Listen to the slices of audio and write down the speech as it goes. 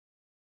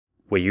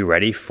were you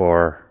ready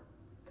for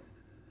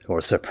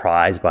or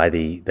surprised by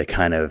the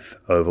kind of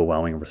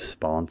overwhelming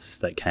response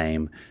that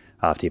came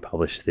after you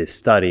published this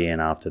study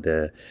and after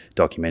the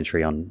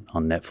documentary on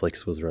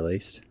Netflix was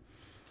released?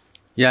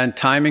 Yeah, and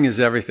timing is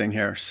everything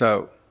here.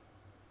 So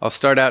I'll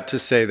start out to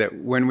say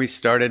that when we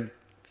started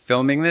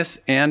filming this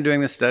and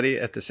doing the study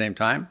at the same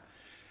time,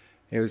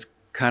 it was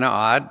kind of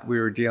odd. We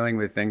were dealing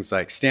with things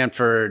like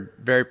Stanford,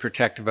 very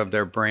protective of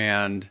their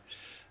brand.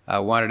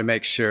 Wanted to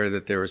make sure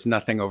that there was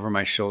nothing over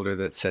my shoulder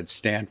that said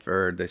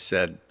Stanford. They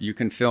said, you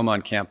can film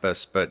on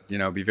campus, but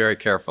be very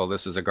careful.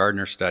 This is a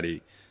Gardner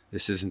study.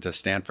 This isn't a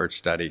Stanford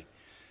study.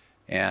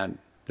 And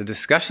the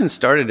discussion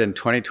started in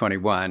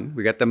 2021.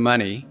 We got the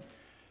money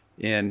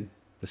in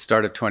the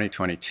start of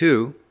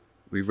 2022.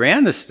 We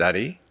ran the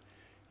study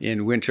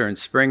in winter and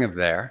spring of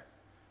there.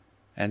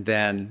 And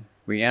then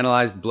we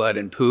analyzed blood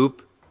and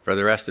poop for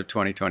the rest of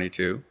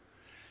 2022.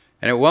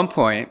 And at one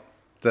point,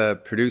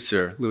 the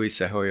producer, Luis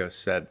Sejoyos,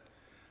 said,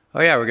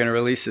 oh yeah, we're going to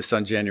release this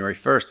on January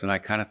 1st. And I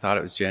kind of thought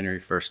it was January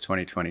 1st,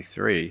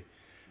 2023.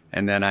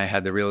 And then I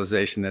had the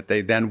realization that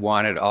they then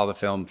wanted all the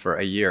film for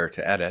a year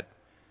to edit.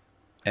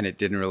 And it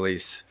didn't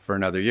release for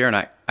another year. And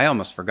I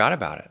almost forgot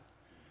about it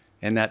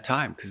in that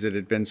time because it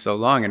had been so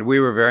long. And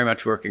we were very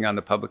much working on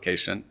the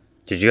publication.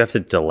 Did you have to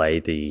delay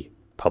the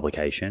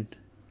publication?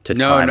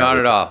 No, not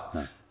at all.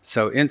 No.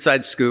 So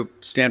inside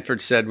scoop,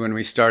 Stanford said when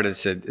we started,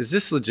 said, is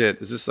this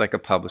legit? Is this like a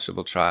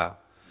publishable trial?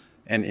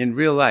 And in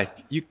real life,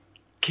 you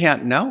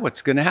can't know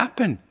what's going to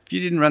happen. If you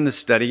didn't run the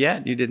study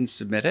yet, you didn't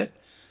submit it.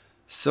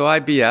 So I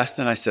BS'd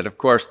and I said, of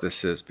course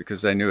this is,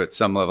 because I knew at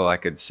some level I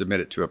could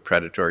submit it to a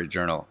predatory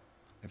journal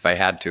if I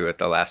had to at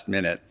the last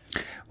minute.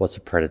 What's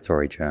a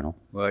predatory journal?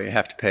 Well, you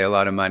have to pay a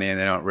lot of money and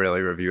they don't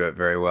really review it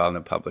very well and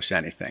they'll publish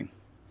anything.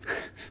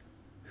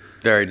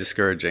 Very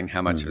discouraging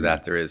how much of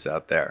that there is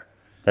out there.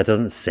 That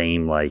doesn't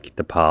seem like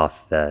the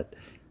path that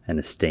an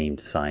esteemed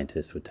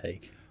scientist would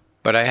take.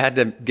 But I had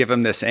to give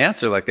them this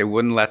answer, like they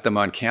wouldn't let them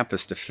on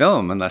campus to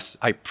film unless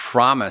I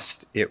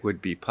promised it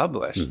would be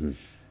published. Mm-hmm.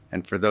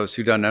 And for those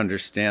who don't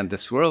understand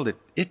this world,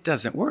 it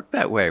doesn't work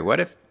that way. What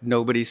if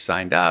nobody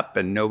signed up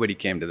and nobody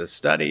came to the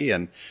study?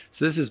 And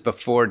so this is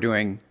before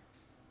doing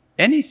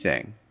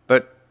anything.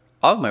 But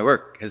all of my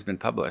work has been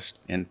published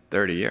in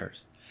 30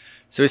 years.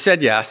 So we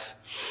said yes.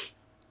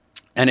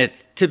 And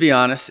to be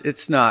honest,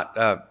 it's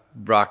not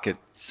rocket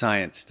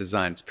science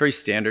design. It's pretty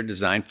standard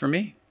design for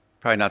me.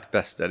 Probably not the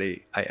best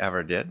study I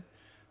ever did.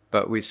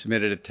 But we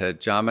submitted it to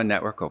JAMA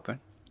Network Open.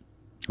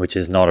 Which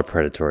is not a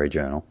predatory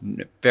journal.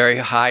 Very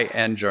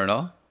high-end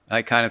journal.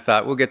 I kind of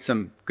thought, we'll get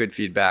some good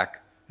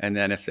feedback. And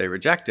then if they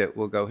reject it,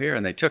 we'll go here.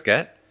 And they took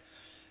it.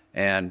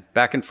 And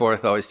back and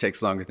forth always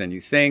takes longer than you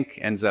think.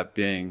 Ends up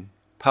being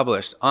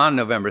published on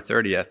November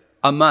 30th,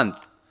 a month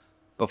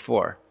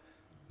before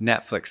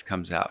Netflix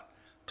comes out.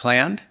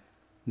 Planned?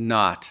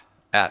 Not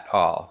at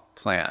all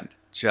planned.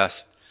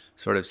 Just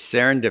sort of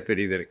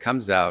serendipity that it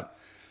comes out.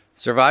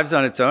 Survives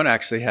on its own.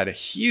 Actually had a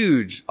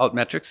huge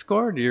altmetric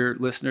score. Do your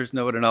listeners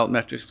know what an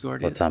altmetric score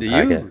is? Let's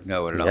unpack Do it. you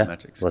know what an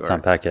altmetric score is? Let's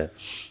unpack it.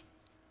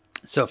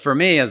 So for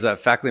me as a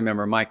faculty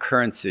member, my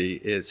currency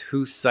is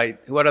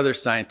what other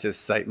scientists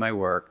cite my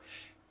work.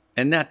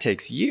 And that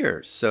takes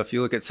years. So if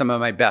you look at some of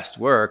my best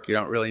work, you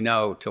don't really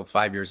know till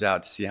 5 years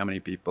out to see how many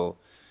people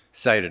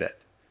cited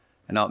it.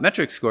 An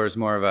altmetric score is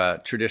more of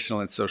a traditional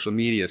and social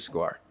media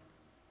score.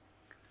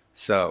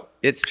 So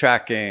it's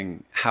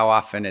tracking how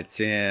often it's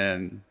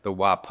in the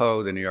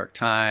WAPO, the New York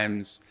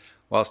Times,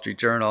 Wall Street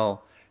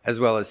Journal,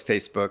 as well as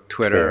Facebook,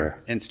 Twitter,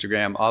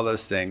 Instagram, all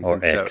those things. Or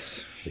and X,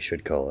 so, we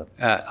should call it.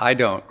 I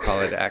don't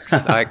call it X.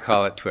 I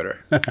call it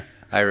Twitter.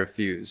 I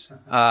refuse.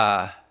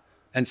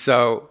 And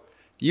so,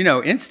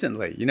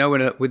 instantly,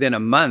 within a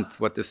month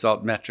what this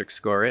altmetric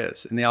score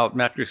is. And the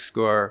altmetric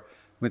score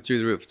went through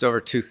the roof. It's over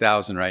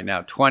 2,000 right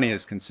now. 20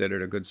 is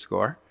considered a good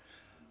score.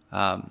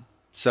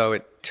 So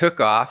it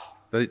took off.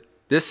 But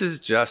this is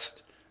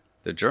just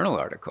the journal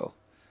article.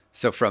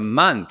 So for a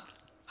month,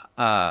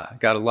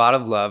 got a lot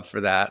of love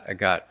for that. I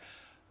got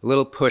a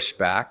little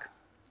pushback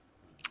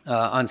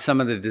on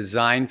some of the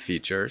design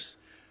features,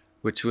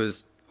 which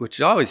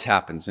always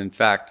happens. In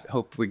fact,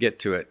 hope we get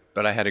to it.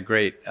 But I had a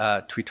great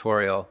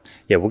tutorial.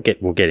 Yeah, we'll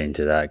get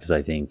into that because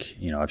I think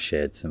I've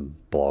shared some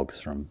blogs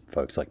from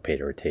folks like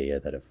Peter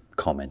Attia that have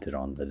commented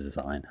on the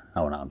design. I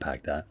want to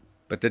unpack that.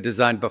 But the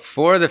design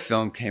before the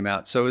film came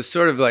out. So it was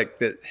sort of like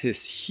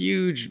this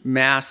huge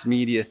mass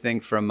media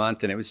thing for a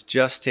month, and it was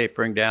just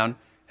tapering down.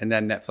 And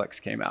then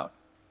Netflix came out.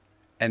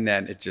 And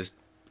then it just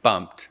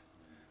bumped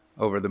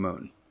over the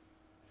moon.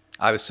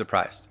 I was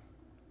surprised.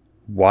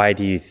 Why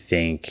do you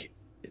think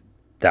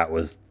that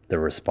was the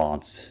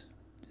response?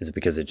 Is it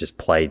because it just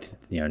played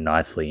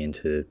nicely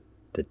into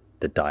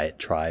the diet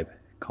tribe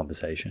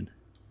conversation?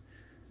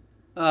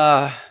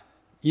 So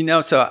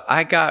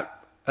I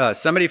got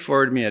somebody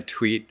forwarded me a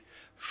tweet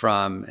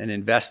from an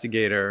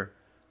investigator.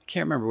 I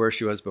can't remember where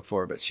she was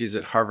before, but she's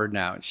at Harvard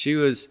now. And she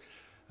was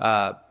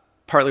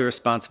partly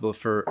responsible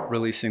for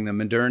releasing the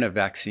Moderna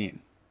vaccine.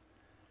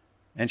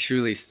 And she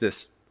released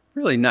this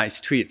really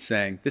nice tweet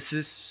saying, this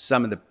is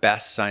some of the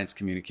best science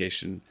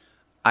communication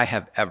I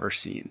have ever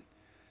seen.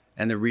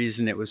 And the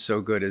reason it was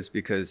so good is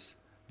because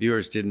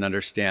viewers didn't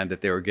understand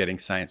that they were getting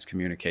science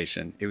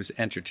communication. It was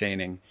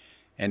entertaining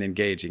and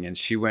engaging. And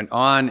she went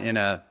on in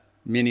a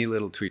mini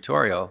little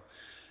tutorial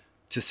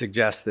to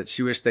suggest that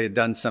she wished they had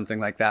done something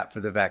like that for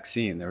the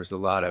vaccine. There was a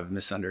lot of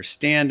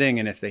misunderstanding,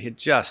 and if they had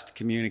just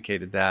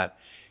communicated that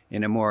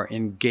in a more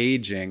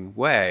engaging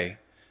way,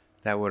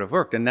 that would have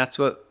worked. And that's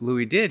what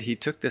Louis did. He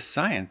took this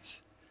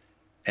science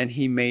and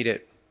he made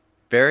it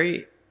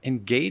very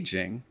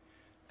engaging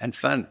and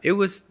fun. It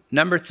was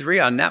number 3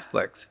 on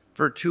Netflix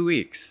for 2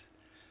 weeks.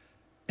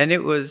 And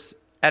it was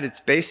at its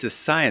basis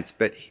science,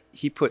 but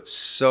he put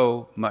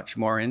so much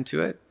more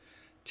into it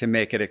to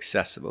make it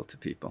accessible to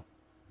people.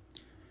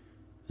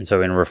 And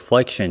so in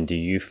reflection, do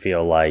you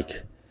feel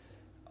like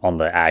on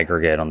the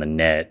aggregate, on the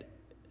net,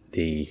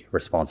 the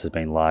response has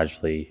been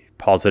largely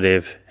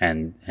positive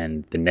and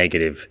the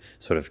negative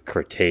sort of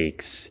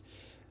critiques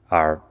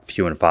are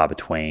few and far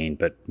between,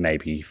 but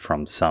maybe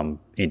from some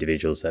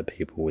individuals that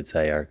people would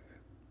say are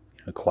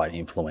quite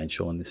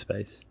influential in this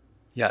space?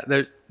 Yeah,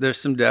 there's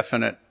some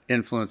definite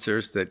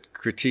influencers that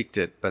critiqued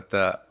it, but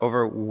the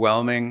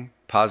overwhelming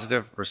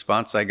positive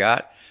response I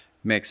got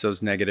makes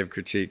those negative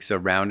critiques a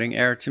rounding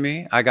error to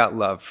me. I got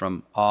love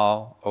from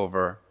all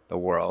over the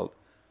world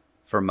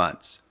for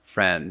months.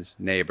 Friends,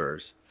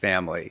 neighbors,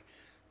 family,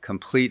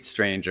 complete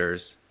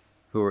strangers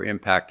who were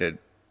impacted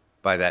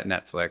by that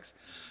Netflix.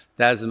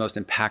 That is the most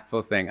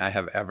impactful thing I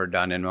have ever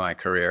done in my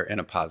career in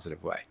a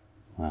positive way.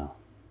 Wow.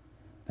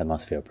 That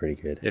must feel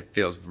pretty good. It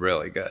feels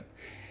really good.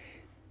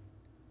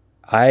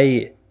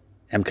 I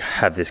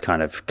have this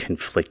kind of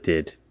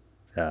conflicted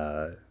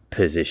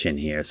position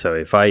here. So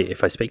if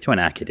I speak to an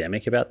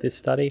academic about this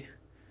study,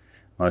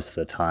 most of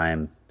the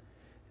time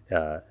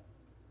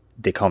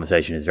the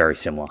conversation is very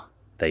similar.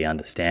 They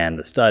understand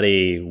the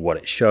study, what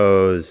it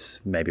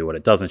shows, maybe what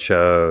it doesn't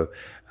show,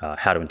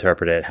 how to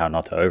interpret it, how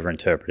not to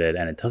overinterpret it,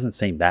 and it doesn't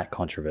seem that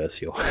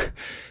controversial.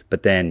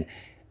 But then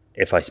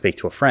if I speak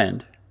to a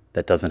friend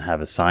that doesn't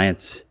have a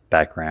science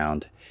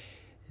background,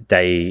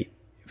 they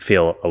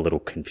feel a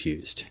little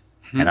confused.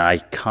 And I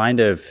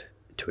kind of,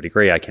 to a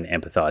degree, I can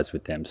empathize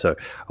with them. So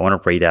I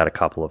want to read out a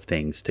couple of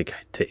things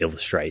to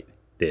illustrate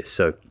this.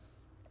 So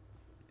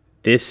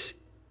this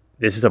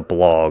is a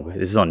blog.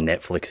 This is on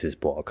Netflix's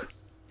blog,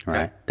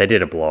 right? Okay. They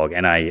did a blog,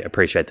 and I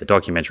appreciate the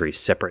documentary is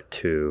separate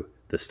to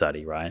the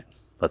study, right?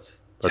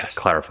 Let's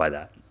clarify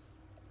that.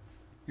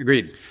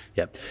 Agreed.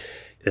 Yep.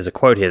 There's a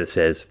quote here that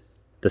says,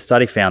 "The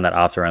study found that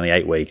after only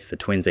 8 weeks, the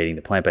twins eating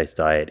the plant-based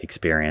diet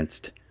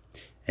experienced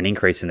an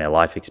increase in their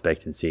life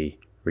expectancy,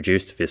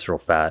 reduced visceral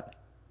fat,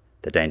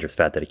 the dangerous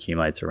fat that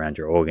accumulates around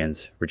your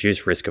organs,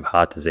 reduced risk of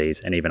heart disease,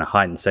 and even a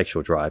heightened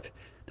sexual drive.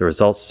 The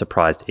results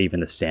surprised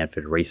even the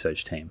Stanford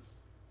research team."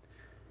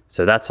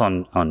 So that's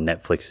on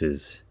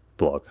Netflix's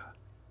blog.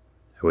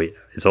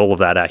 Is all of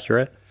that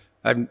accurate?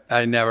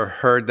 I never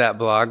heard that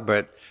blog,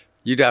 but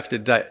you'd have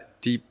to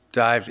deep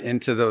dive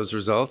into those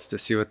results to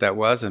see what that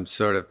was. I'm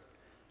sort of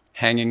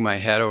hanging my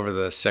head over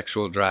the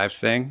sexual drive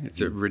thing.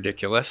 It's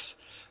ridiculous.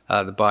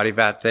 The body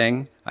fat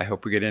thing, I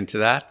hope we get into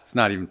that. It's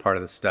not even part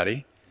of the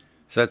study.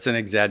 So that's an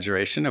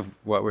exaggeration of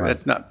what we're,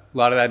 that's not, a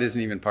lot of that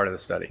isn't even part of the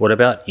study. What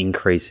about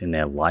increase in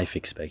their life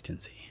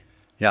expectancy?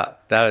 Yeah,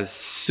 that is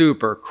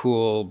super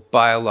cool.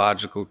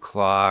 Biological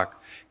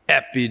clock,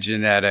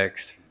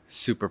 epigenetics,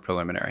 super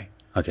preliminary.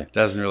 Okay.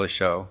 Doesn't really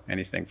show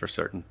anything for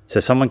certain. So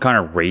someone kind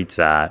of reads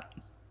that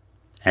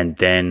and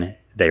then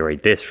they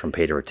read this from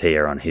Peter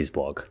Attia on his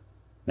blog,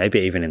 maybe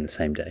even in the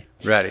same day.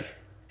 Ready.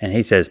 And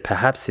he says,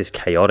 perhaps this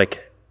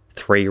chaotic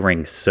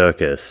 3-ring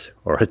circus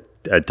or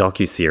a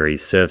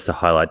docuseries serves to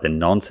highlight the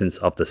nonsense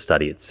of the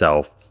study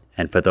itself.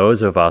 And for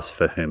those of us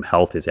for whom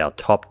health is our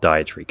top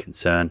dietary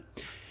concern,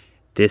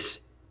 this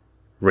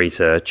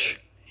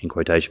research, in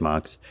quotation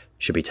marks,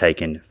 should be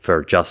taken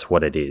for just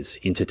what it is,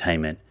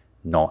 entertainment,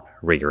 not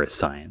rigorous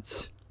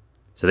science.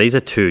 So these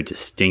are two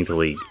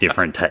distinctly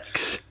different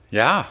takes.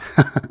 Yeah.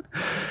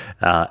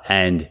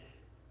 And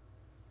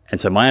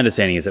so my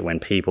understanding is that when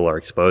people are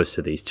exposed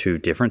to these two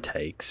different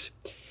takes,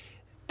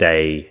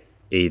 they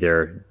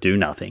either do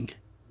nothing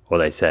or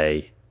they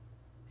say,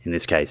 in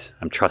this case,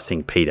 I'm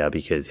trusting Peter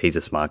because he's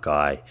a smart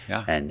guy,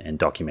 and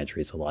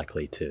documentaries are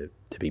likely to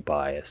be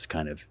biased,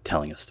 kind of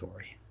telling a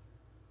story.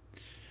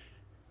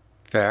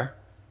 Fair.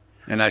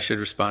 And I should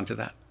respond to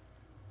that.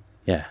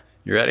 Yeah.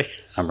 You ready?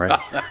 I'm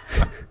ready.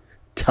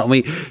 Tell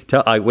me,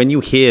 when you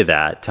hear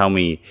that, tell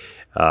me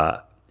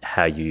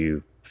how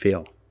you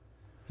feel.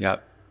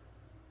 Yep.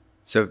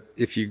 So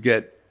if you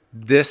get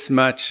this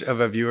much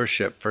of a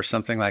viewership for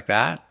something like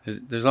that,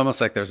 there's almost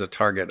like there's a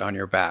target on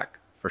your back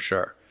for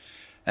sure.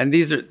 And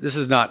this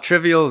is not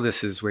trivial.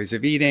 This is ways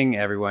of eating.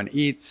 Everyone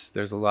eats.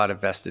 There's a lot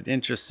of vested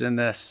interest in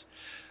this.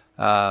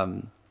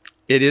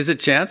 It is a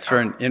chance for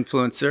an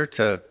influencer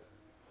to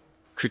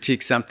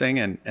critique something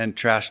and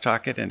trash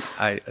talk it, and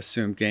I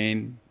assume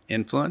gain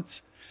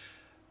influence.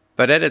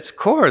 But at its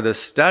core, the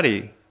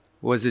study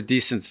was a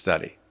decent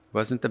study. It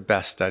wasn't the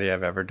best study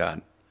I've ever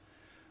done.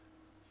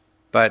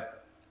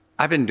 But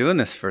I've been doing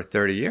this for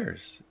 30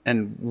 years.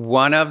 And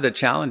one of the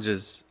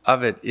challenges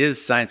of it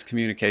is science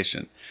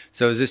communication.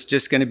 So is this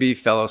just going to be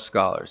fellow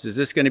scholars? Is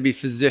this going to be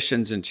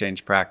physicians in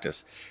change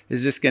practice?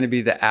 Is this going to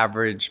be the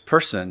average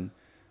person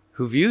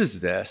who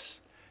views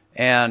this?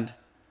 And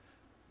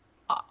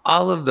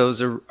all of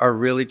those are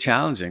really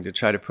challenging to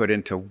try to put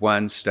into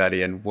one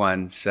study and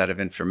one set of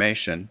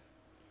information.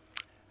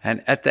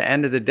 And at the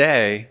end of the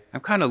day, I'm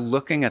kind of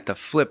looking at the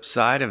flip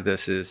side of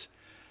this is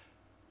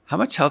how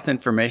much health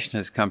information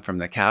has come from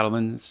the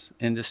cattlemen's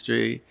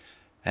industry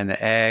and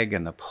the egg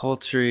and the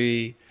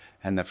poultry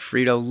and the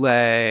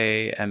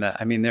Frito-Lay. And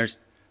I mean, there's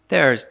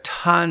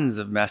tons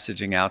of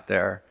messaging out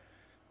there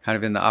kind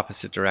of in the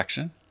opposite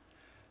direction.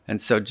 And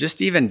so just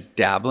even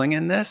dabbling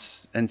in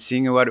this and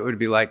seeing what it would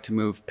be like to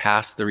move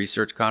past the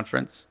research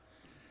conference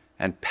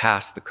and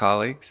past the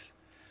colleagues,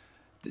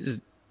 this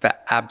is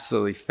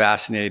absolutely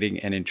fascinating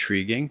and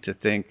intriguing to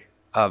think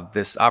of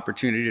this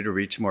opportunity to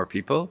reach more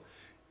people.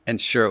 And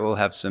sure, it will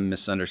have some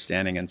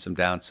misunderstanding and some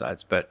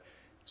downsides, but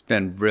it's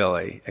been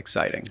really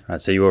exciting.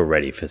 Right, so you were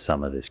ready for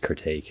some of this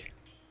critique.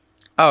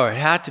 Oh, it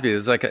had to be. It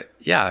was like,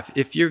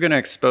 if you're going to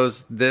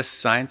expose this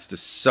science to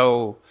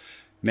so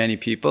many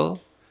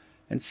people,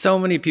 and so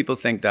many people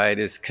think diet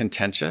is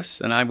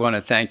contentious, and I want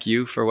to thank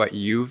you for what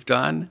you've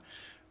done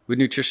with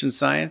nutrition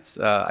science.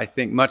 I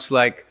think much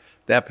like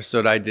the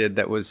episode I did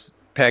that was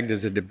pegged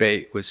as a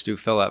debate with Stu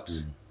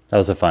Phillips. That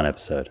was a fun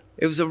episode.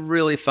 It was a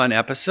really fun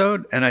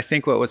episode. And I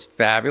think what was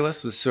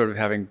fabulous was sort of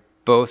having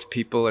both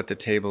people at the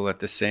table at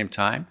the same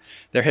time.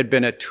 There had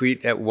been a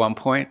tweet at one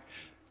point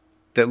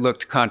that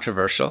looked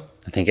controversial.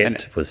 I think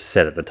it was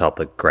said at the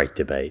top, a great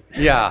debate.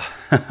 Yeah.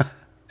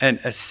 And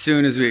as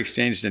soon as we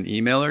exchanged an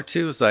email or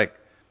two, it was like,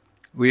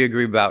 we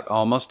agree about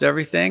almost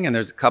everything. And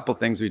there's a couple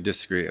things we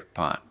disagree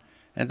upon.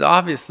 And it's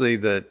obviously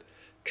the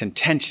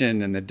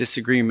contention and the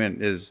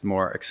disagreement is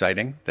more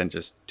exciting than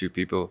just two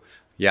people.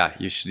 Yeah,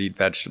 you should eat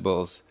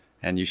vegetables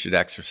and you should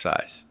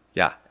exercise.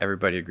 Yeah,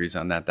 everybody agrees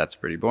on that. That's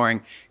pretty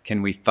boring.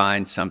 Can we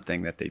find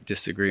something that they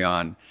disagree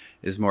on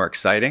is more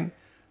exciting?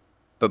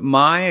 But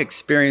my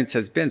experience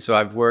has been, so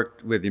I've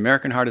worked with the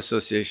American Heart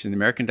Association, the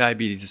American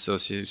Diabetes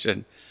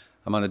Association.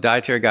 I'm on the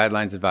Dietary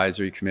Guidelines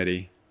Advisory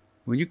Committee.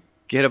 When you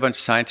get a bunch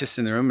of scientists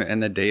in the room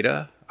and the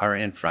data are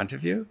in front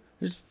of you,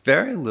 there's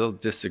very little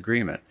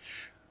disagreement.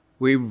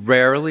 We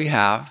rarely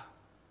have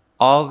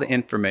all the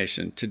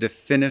information to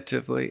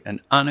definitively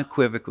and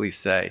unequivocally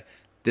say,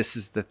 this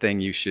is the thing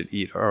you should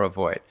eat or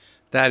avoid.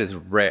 That is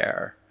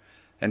rare.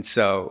 And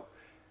so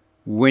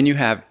when you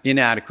have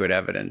inadequate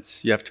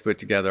evidence, you have to put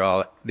together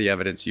all the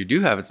evidence you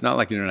do have. It's not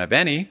like you don't have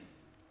any.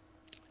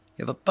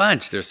 You have a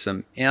bunch. There's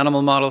some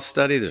animal model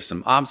study. There's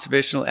some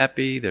observational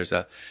epi. There's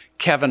a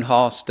Kevin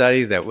Hall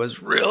study that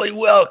was really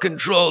well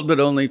controlled,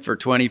 but only for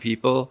 20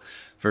 people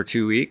for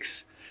 2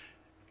 weeks.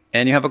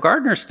 And you have a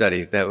Gardner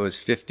study that was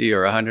 50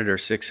 or 100 or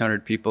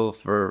 600 people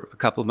for a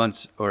couple of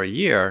months or a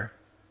year.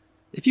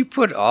 If you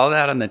put all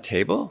that on the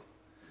table,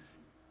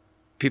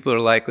 people are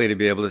likely to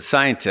be able to,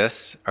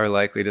 scientists are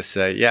likely to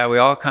say, yeah, we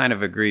all kind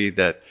of agree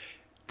that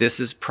this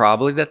is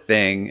probably the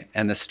thing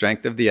and the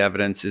strength of the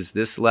evidence is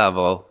this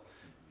level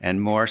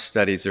and more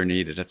studies are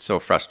needed. It's so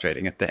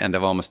frustrating. At the end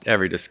of almost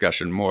every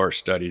discussion, more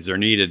studies are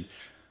needed.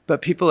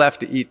 But people have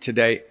to eat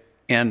today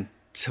and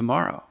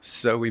tomorrow.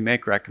 So we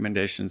make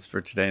recommendations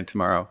for today and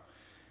tomorrow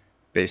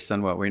based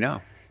on what we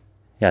know.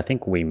 Yeah, I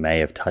think we may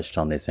have touched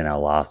on this in our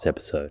last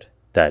episode,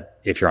 that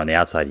if you're on the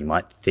outside, you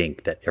might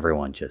think that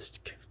everyone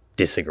just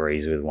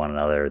disagrees with one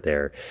another.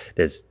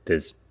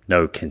 There's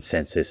no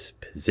consensus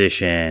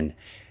position.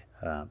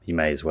 You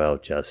may as well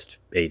just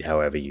eat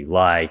however you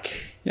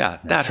like. Yeah,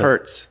 that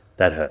hurts.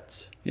 That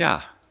hurts.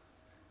 Yeah.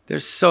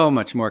 There's so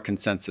much more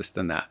consensus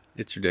than that.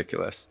 It's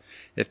ridiculous.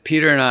 If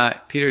Peter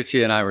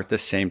T and I were at the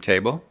same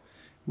table,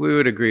 we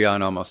would agree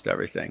on almost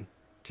everything,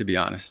 to be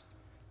honest.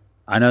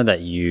 I know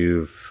that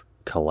you've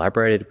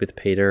collaborated with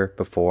Peter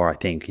before, I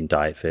think, in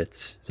Diet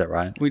Fits. Is that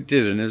right? We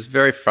did, and it was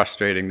very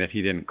frustrating that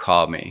he didn't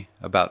call me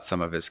about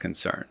some of his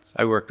concerns.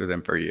 I worked with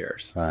him for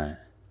years. Right.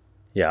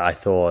 Yeah, I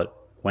thought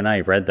when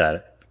I read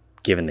that,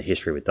 given the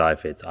history with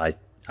Diet Fits,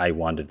 I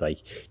wondered,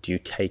 like, do you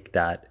take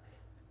that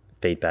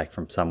feedback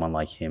from someone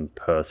like him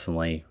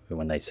personally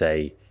when they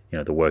say, you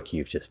know, the work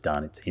you've just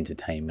done, it's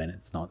entertainment,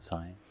 it's not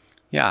science?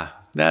 Yeah,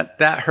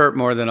 that hurt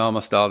more than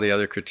almost all the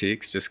other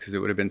critiques, just because it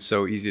would have been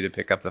so easy to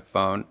pick up the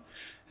phone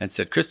and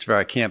said, Christopher,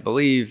 I can't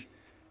believe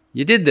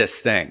you did this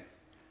thing.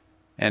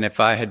 And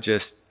if I had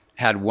just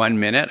had 1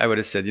 minute, I would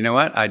have said, you know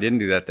what? I didn't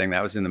do that thing.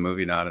 That was in the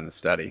movie, not in the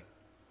study.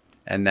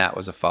 And that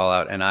was a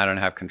fallout. And I don't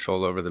have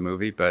control over the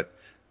movie, but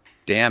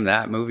damn,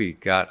 that movie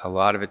got a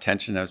lot of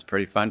attention. That was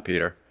pretty fun,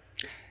 Peter.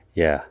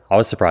 Yeah, I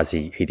was surprised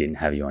he didn't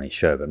have you on his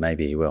show, but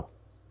maybe he will.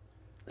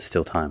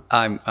 Still time.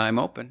 I'm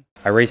open.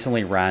 I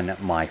recently ran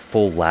my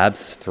full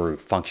labs through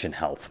Function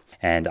Health,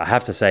 and I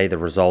have to say the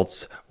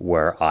results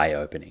were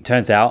eye-opening.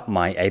 Turns out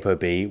my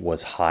ApoB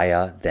was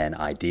higher than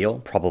ideal,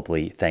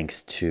 probably thanks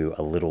to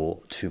a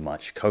little too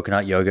much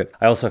coconut yogurt.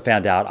 I also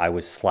found out I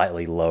was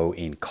slightly low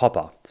in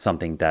copper,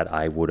 something that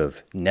I would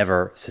have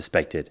never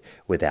suspected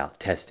without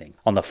testing.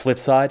 On the flip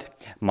side,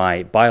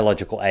 my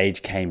biological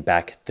age came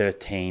back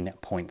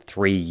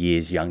 13.3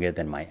 years younger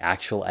than my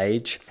actual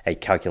age, a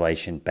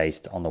calculation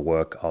based on the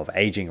work of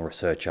aging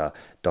researcher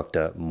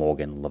Dr.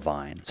 Morgan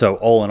Levine. So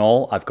all in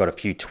all, I've got a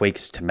few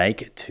tweaks to make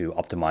to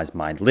optimize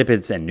my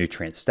lipids and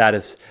nutrient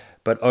status,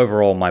 but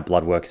overall my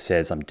blood work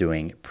says I'm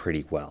doing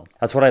pretty well.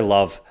 That's what I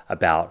love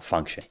about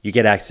Function. You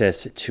get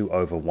access to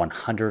over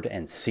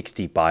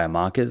 160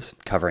 biomarkers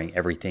covering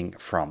everything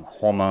from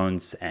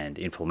hormones and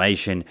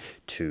inflammation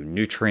to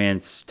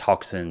nutrients,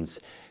 toxins,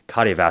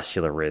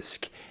 cardiovascular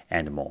risk,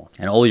 and more.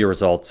 And all your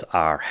results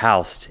are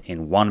housed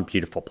in one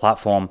beautiful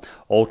platform,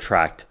 all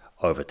tracked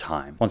over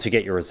time. Once you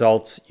get your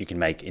results, you can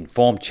make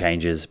informed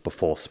changes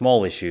before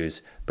small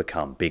issues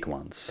become big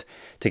ones.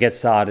 To get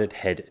started,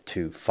 head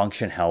to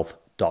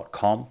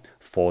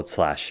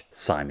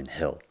functionhealth.com/Simon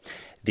Hill.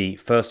 The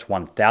first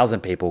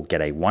 1,000 people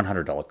get a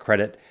 $100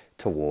 credit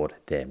toward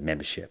their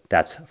membership.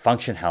 That's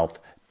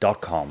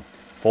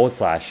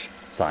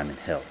functionhealth.com/Simon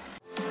Hill.